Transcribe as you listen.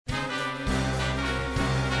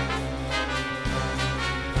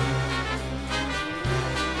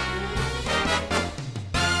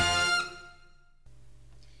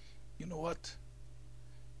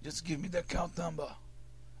Just give me the account number.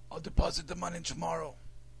 I'll deposit the money tomorrow.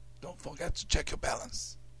 Don't forget to check your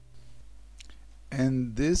balance.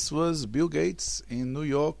 And this was Bill Gates in New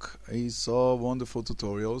York. He saw wonderful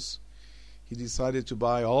tutorials. He decided to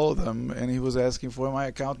buy all of them, and he was asking for my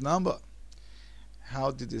account number.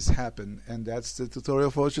 How did this happen? And that's the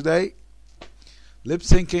tutorial for today. Lip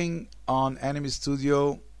syncing on Anime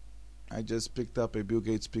Studio. I just picked up a Bill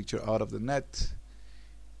Gates picture out of the net,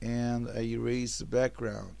 and I erased the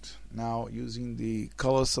background. Now, using the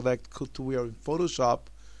color select tool in Photoshop,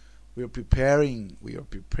 we are preparing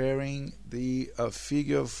the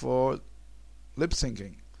figure for lip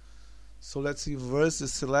syncing. So let's reverse the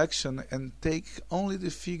selection and take only the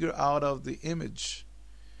figure out of the image,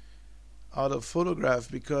 out of photograph,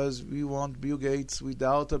 because we want Bill Gates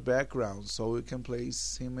without a background, so we can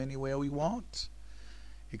place him anywhere we want.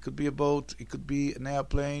 It could be a boat, it could be an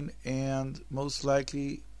airplane, and most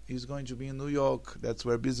likely he's going to be in New York. That's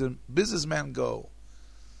where businessmen go.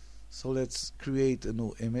 So let's create a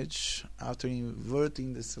new image. After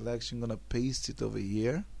inverting the selection, I'm going to paste it over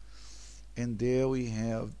here. And there we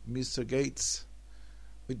have Mr. Gates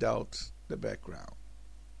without the background.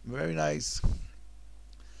 Very nice.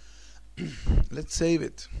 Let's save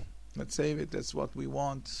it. Let's save it. That's what we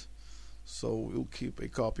want. So we'll keep a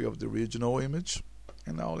copy of the original image.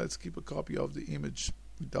 And now let's keep a copy of the image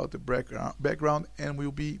without the background, and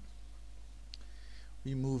we'll be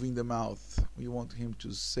removing the mouth. We want him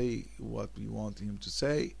to say what we want him to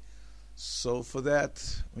say. So for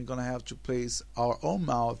that, we're going to have to place our own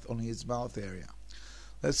mouth on his mouth area.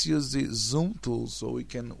 Let's use the zoom tool so we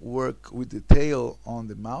can work with the tail on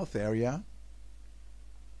the mouth area.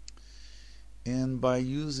 And by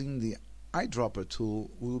using the eyedropper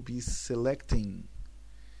tool, we'll be selecting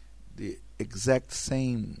the exact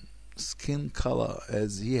same skin color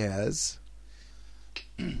as he has.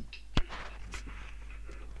 And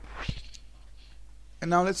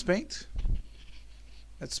now let's paint.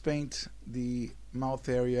 Let's paint the mouth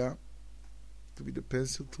area to be the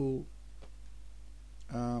pencil tool.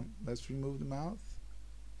 Let's remove the mouth.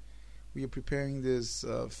 We are preparing this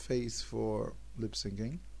face for lip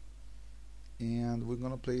syncing, and we're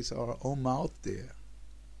going to place our own mouth there.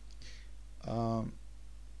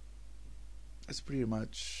 That's pretty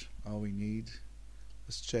much all we need.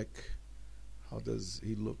 Let's check how does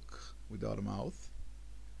he look without a mouth,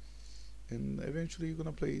 and eventually you're going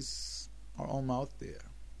to place our own mouth there.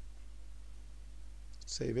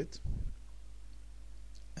 Save it.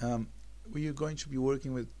 We are going to be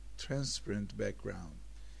working with transparent background,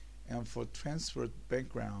 and for transparent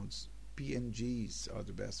backgrounds, PNGs are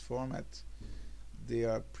the best format. They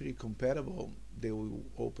are pretty compatible. They will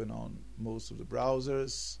open on most of the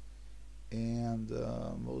browsers, and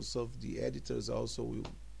most of the editors also will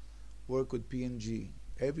work with PNG.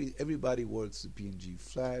 Everybody works with PNG.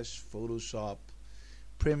 Flash, Photoshop,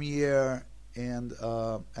 Premiere, and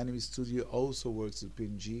Anime Studio also works with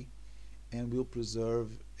PNG, and will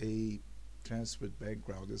preserve a transparent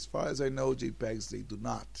background. As far as I know, JPEGs, they do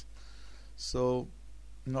not. So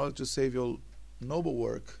in order to save your noble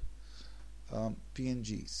work,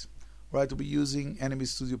 PNGs. Right, we'll be using Anime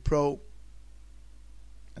Studio Pro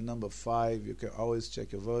and number 5. You can always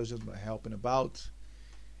check your version by helping about.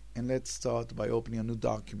 And let's start by opening a new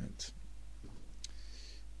document.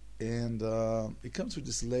 And it comes with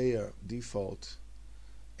this layer default,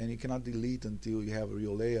 and you cannot delete until you have a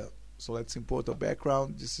real layer. So let's import a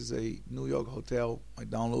background. This is a New York hotel I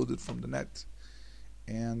downloaded from the net,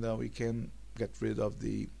 and we can get rid of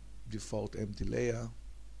the default empty layer.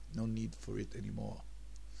 No need for it anymore.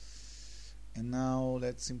 And now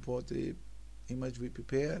let's import the image we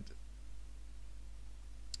prepared.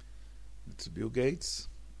 It's Bill Gates,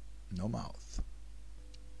 no mouth.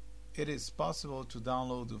 It is possible to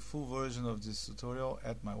download the full version of this tutorial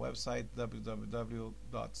at my website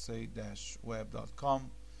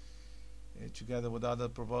www.say-web.com, together with other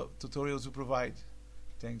tutorials we provide.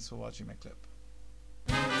 Thanks for watching my clip.